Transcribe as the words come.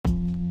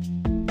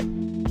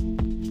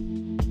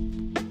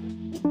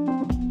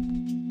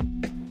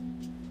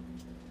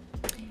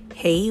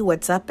Hey,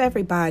 what's up,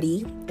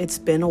 everybody? It's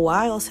been a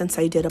while since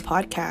I did a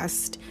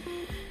podcast.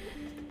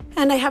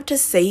 And I have to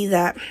say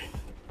that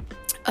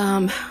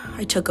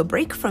I took a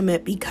break from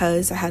it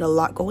because I had a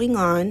lot going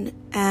on.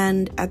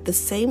 And at the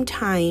same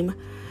time,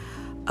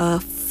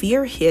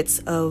 fear hits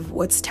of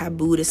what's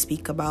taboo to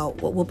speak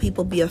about. What will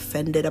people be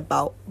offended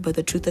about? But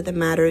the truth of the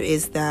matter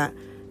is that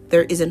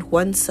there isn't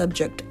one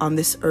subject on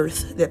this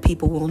earth that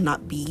people will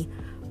not be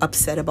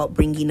upset about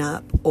bringing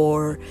up,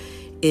 or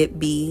it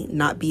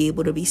not be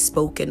able to be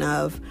spoken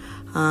of.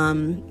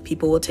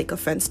 People will take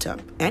offense to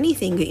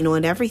anything,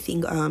 and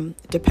everything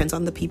depends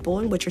on the people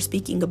and what you're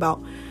speaking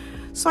about.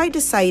 So I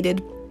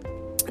decided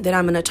that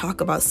I'm going to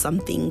talk about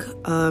something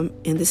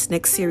in this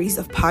next series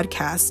of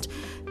podcasts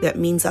that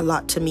means a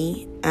lot to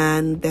me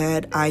and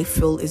that I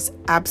feel is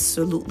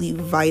absolutely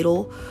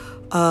vital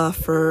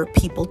for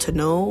people to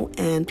know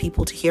and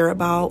people to hear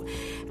about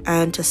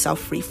and to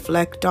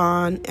self-reflect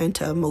on and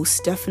to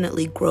most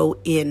definitely grow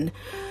in.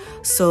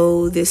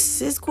 So this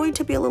is going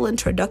to be a little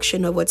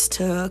introduction of what's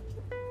to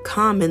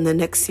come in the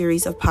next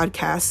series of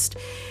podcasts.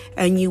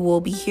 And you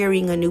will be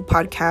hearing a new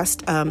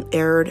podcast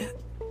aired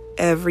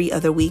every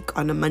other week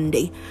on a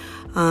Monday,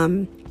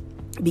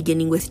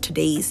 beginning with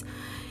today's.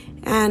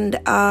 And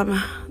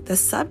the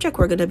subject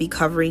we're going to be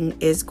covering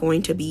is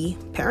going to be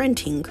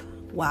parenting.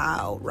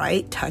 Wow,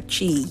 right?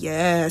 Touchy.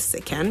 Yes,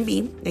 it can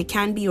be. It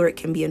can be, or it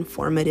can be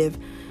informative.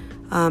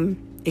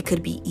 It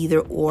could be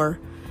either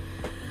or.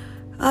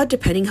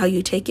 Depending how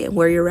you take it and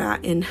where you're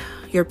at in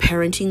your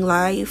parenting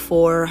life,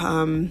 or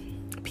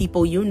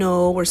people you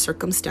know, or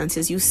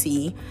circumstances you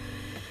see.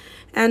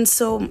 And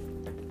so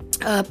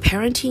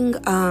parenting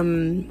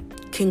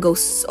can go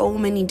so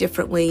many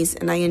different ways,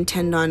 and I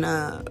intend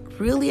on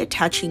really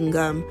attaching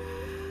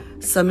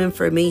some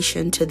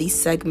information to these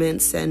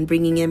segments and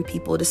bringing in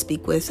people to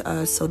speak with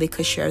so they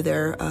could share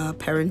their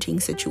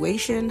parenting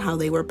situation, how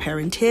they were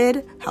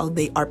parented, how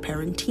they are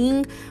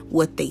parenting,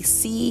 what they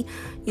see,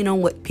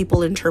 what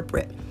people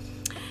interpret.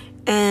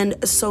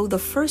 And so the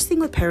first thing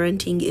with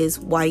parenting is,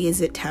 why is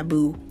it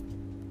taboo?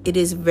 It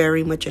is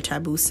very much a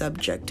taboo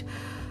subject.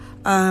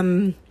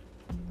 The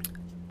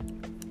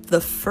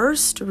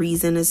first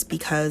reason is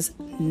because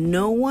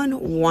no one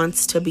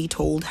wants to be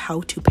told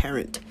how to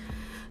parent.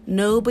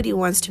 Nobody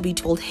wants to be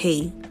told,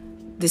 hey,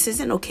 this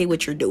isn't okay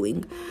what you're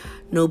doing.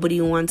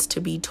 Nobody wants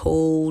to be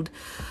told,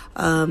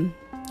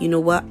 you know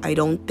what, I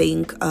don't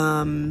think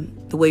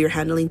the way you're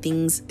handling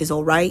things is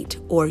all right,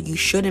 or you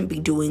shouldn't be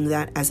doing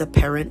that as a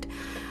parent.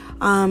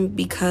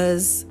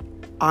 Because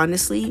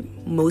honestly,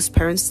 most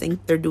parents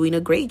think they're doing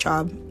a great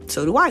job.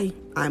 So do I.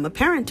 I'm a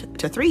parent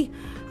to 3.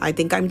 I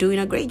think I'm doing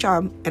a great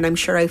job, and I'm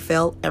sure I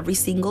fail every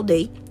single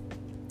day.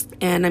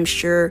 And I'm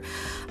sure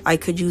I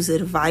could use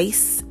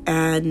advice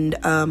and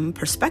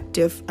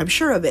perspective. I'm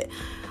sure of it.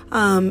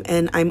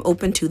 And I'm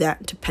open to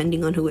that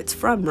depending on who it's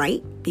from,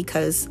 right?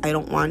 Because I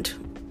don't want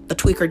a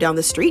tweaker down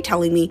the street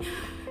telling me,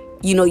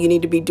 you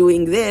need to be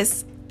doing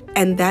this.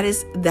 And that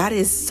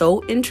is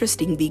so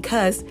interesting,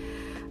 because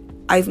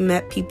I've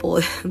met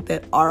people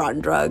that are on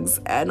drugs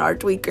and are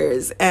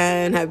tweakers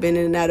and have been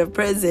in and out of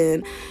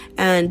prison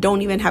and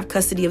don't even have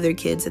custody of their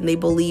kids, and they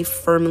believe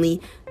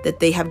firmly that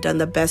they have done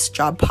the best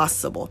job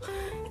possible.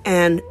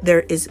 And there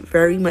is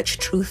very much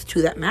truth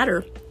to that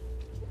matter.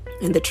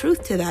 And the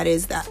truth to that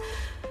is that,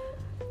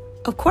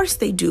 of course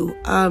they do.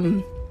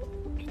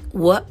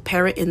 What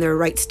parent in their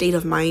right state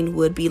of mind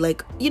would be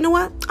like, you know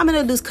what? I'm going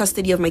to lose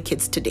custody of my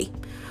kids today.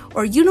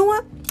 Or you know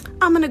what?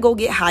 I'm going to go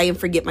get high and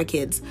forget my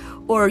kids.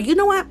 Or you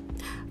know what?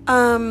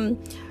 I'm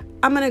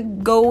going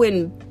to go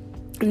and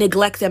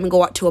neglect them and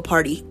go out to a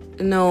party.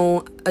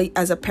 No,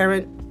 as a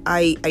parent,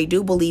 I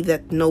do believe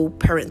that no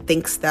parent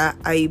thinks that.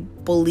 I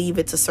believe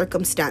it's a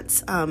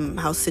circumstance,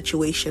 how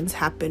situations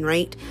happen,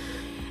 right?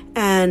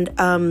 And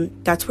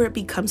that's where it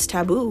becomes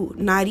taboo.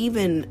 Not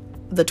even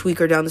the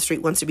tweaker down the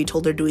street wants to be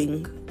told they're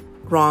doing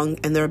wrong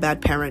and they're a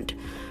bad parent,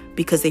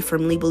 because they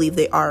firmly believe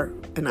they are.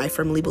 And I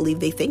firmly believe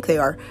they think they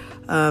are.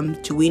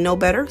 Do we know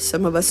better?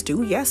 Some of us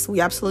do. Yes, we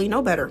absolutely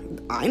know better.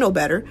 I know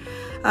better.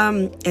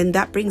 And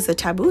that brings a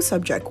taboo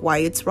subject, why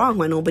it's wrong,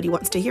 why nobody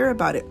wants to hear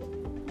about it.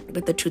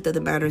 But the truth of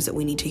the matter is that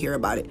we need to hear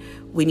about it.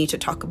 We need to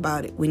talk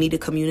about it. We need to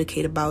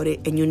communicate about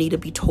it. And you need to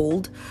be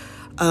told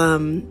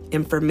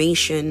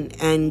information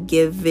and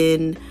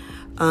given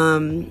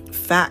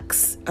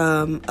facts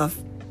of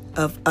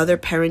other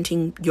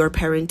parenting, your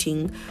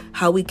parenting,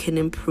 how we can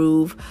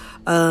improve,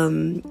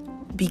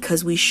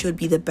 because we should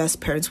be the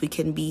best parents we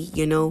can be,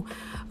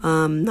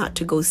 not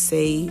to go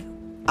say,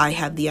 I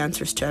have the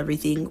answers to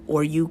everything,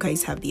 or you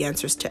guys have the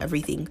answers to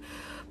everything.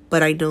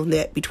 But I know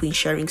that between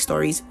sharing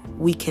stories,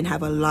 we can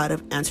have a lot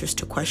of answers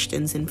to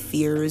questions and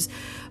fears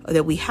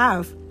that we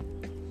have,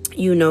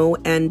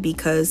 and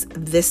because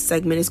this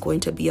segment is going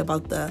to be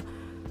about the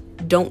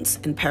don'ts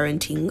in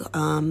parenting.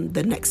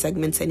 The next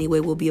segments anyway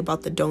will be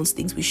about the don'ts,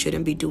 things we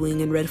shouldn't be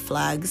doing, and red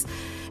flags,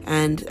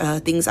 and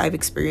things I've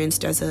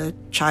experienced as a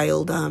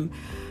child, and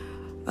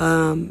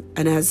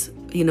as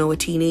a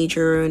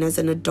teenager, and as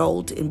an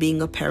adult, and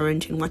being a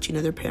parent and watching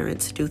other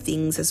parents do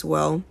things as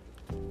well.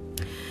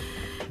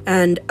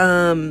 And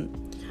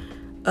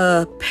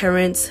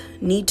parents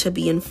need to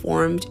be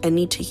informed and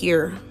need to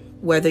hear,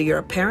 whether you're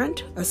a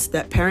parent, a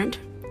step parent,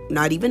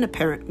 not even a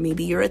parent,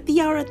 maybe you're a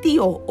tia or a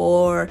tío,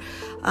 or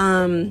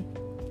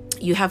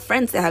you have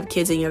friends that have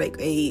kids and you're like,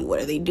 hey, what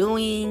are they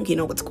doing?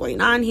 What's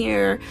going on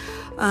here?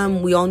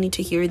 We all need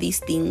to hear these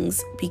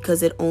things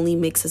because it only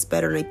makes us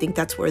better. And I think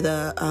that's where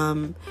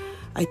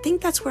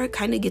it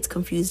kind of gets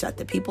confused at,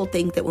 that people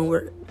think that when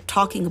we're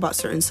talking about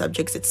certain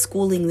subjects, it's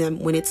schooling them,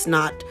 when it's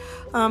not.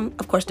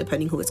 Of course,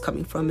 depending who it's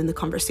coming from in the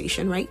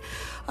conversation, right?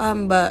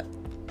 But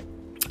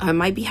on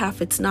my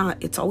behalf, it's not.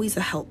 It's always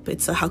a help.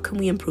 It's a, how can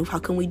we improve? How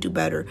can we do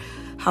better?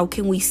 How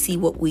can we see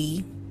what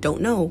we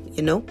don't know,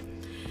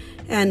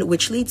 And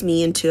which leads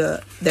me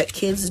into that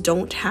kids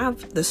don't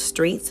have the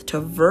strength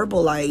to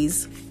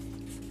verbalize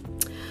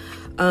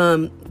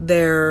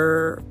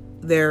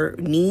their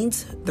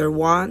needs, their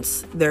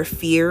wants, their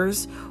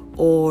fears,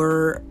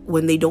 or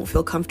when they don't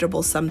feel comfortable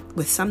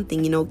with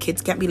something.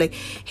 Kids can't be like,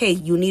 hey,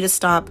 you need to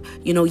stop,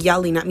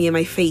 yelling at me in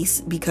my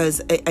face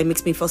because it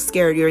makes me feel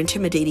scared. You're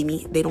intimidating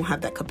me. They don't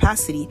have that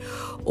capacity.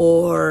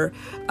 Or,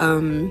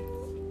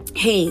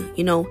 hey,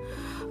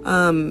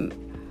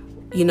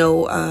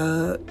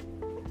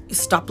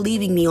 stop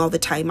leaving me all the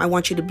time. I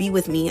want you to be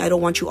with me. I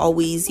don't want you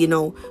always,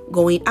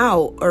 going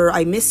out, or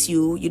I miss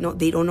you.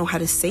 They don't know how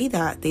to say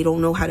that. They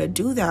don't know how to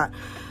do that.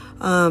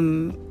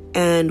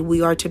 And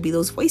we are to be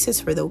those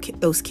voices for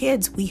those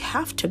kids. We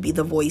have to be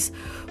the voice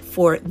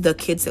for the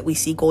kids that we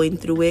see going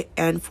through it,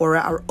 and for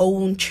our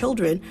own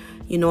children.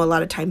 A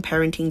lot of time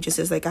parenting just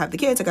is like, I have the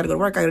kids, I got to go to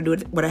work, I got to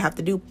do what I have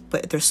to do.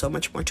 But there's so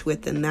much more to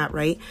it than that,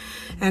 right?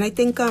 And I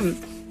think,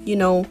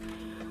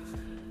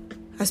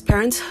 as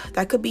parents,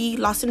 that could be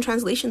lost in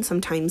translation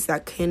sometimes.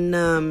 That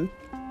can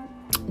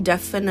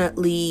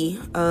definitely,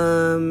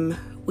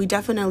 we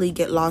definitely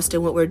get lost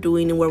in what we're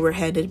doing and where we're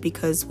headed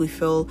because we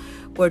feel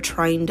we're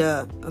trying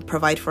to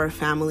provide for our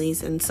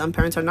families, and some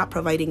parents are not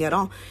providing at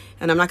all.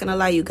 And I'm not going to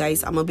lie, you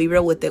guys, I'm going to be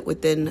real with it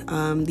within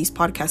these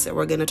podcasts that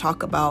we're going to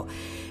talk about.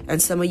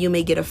 And some of you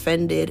may get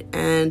offended.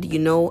 And,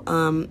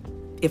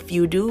 if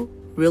you do,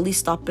 really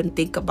stop and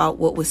think about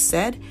what was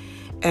said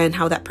and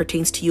how that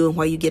pertains to you and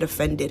why you get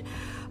offended.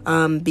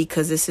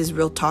 Because this is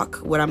real talk,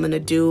 what I'm going to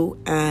do.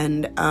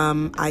 And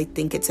I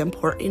think it's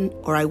important,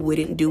 or I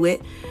wouldn't do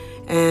it.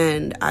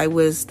 And I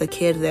was the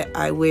kid that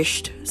I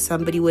wished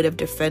somebody would have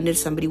defended,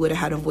 somebody would have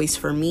had a voice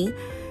for me.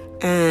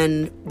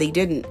 And they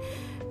didn't.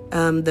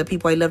 The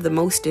people I love the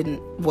most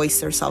didn't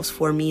voice themselves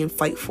for me and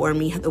fight for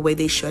me the way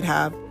they should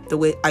have, the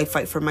way I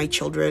fight for my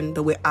children,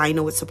 the way I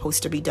know it's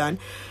supposed to be done.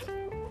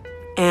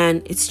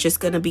 And it's just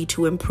going to be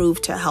to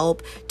improve, to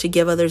help, to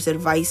give others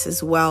advice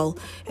as well.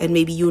 And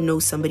maybe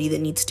somebody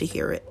that needs to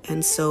hear it.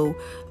 And so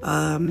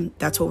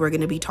that's what we're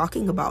going to be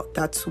talking about.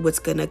 That's what's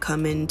going to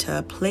come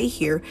into play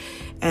here.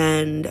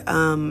 And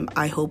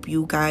I hope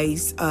you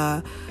guys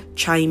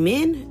chime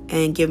in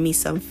and give me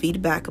some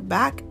feedback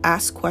back.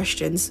 Ask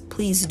questions.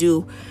 Please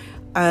do.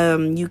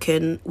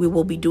 We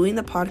will be doing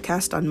the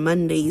podcast on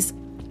Mondays,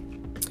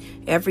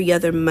 every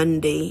other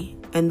Monday.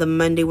 And the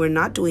Monday we're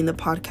not doing the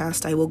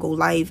podcast, I will go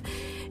live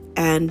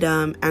and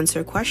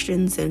answer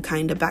questions and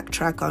kind of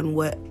backtrack on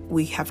what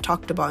we have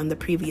talked about in the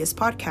previous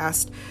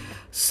podcast.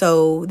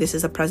 So this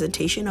is a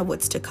presentation of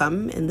what's to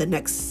come in the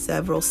next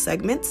several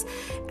segments.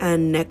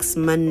 And next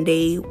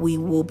Monday, we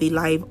will be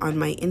live on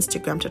my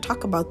Instagram to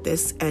talk about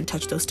this and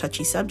touch those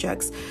touchy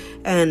subjects.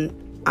 And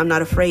I'm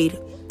not afraid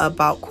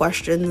about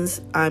questions.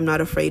 I'm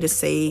not afraid to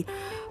say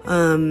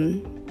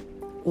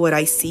what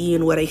I see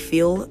and what I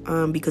feel,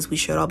 because we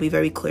should all be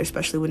very clear,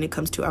 especially when it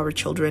comes to our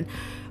children,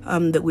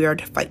 that we are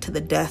to fight to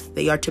the death.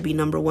 They are to be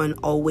number one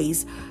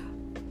always,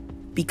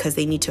 because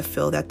they need to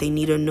feel that, they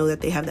need to know that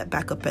they have that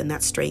backup and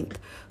that strength.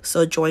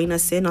 So join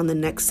us in on the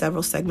next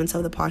several segments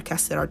of the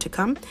podcast that are to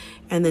come,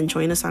 and then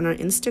join us on our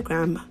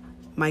Instagram,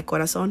 My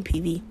Corazon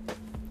PV.